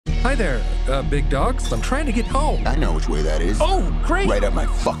Hi there, big dogs. I'm trying to get home. I know which way that is. Oh, great. Right up my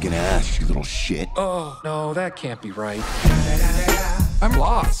fucking ass, you little shit. Oh, no, that can't be right. I'm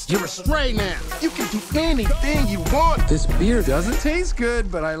lost. You're a stray now. You can do anything you want. This beer doesn't taste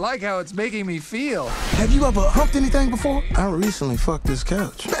good, but I like how it's making me feel. Have you ever humped anything before? I recently fucked this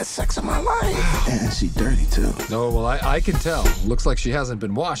couch. Best sex of my life. And she dirty, too. No, well, I can tell. Looks like she hasn't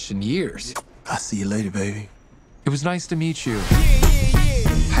been washed in years. I'll see you later, baby. It was nice to meet you.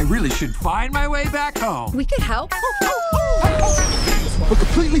 I really should find my way back home. We could help. We're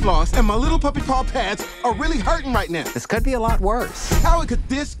completely lost, and my little puppy paw pads are really hurting right now. This could be a lot worse. How could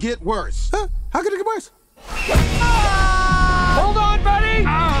this get worse? Huh? How could it get worse? Hold on, buddy!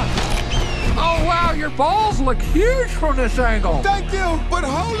 Oh, wow, your balls look huge from this angle. Thank you, but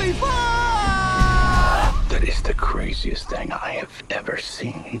holy fuck! That is the craziest thing I have ever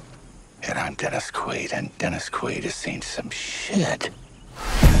seen. And I'm Dennis Quaid, and Dennis Quaid has seen some shit.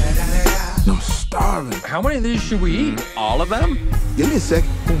 I'm starving. How many of these should we eat? All of them? Give me a sec.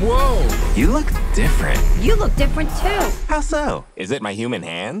 Whoa. You look different. You look different too. How so? Is it my human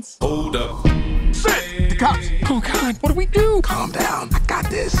hands? Hold up. Shit! The cops! Oh, God, what do we do? Calm down. I got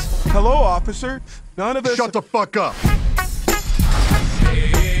this. Hello, officer. None of this. Shut the fuck up.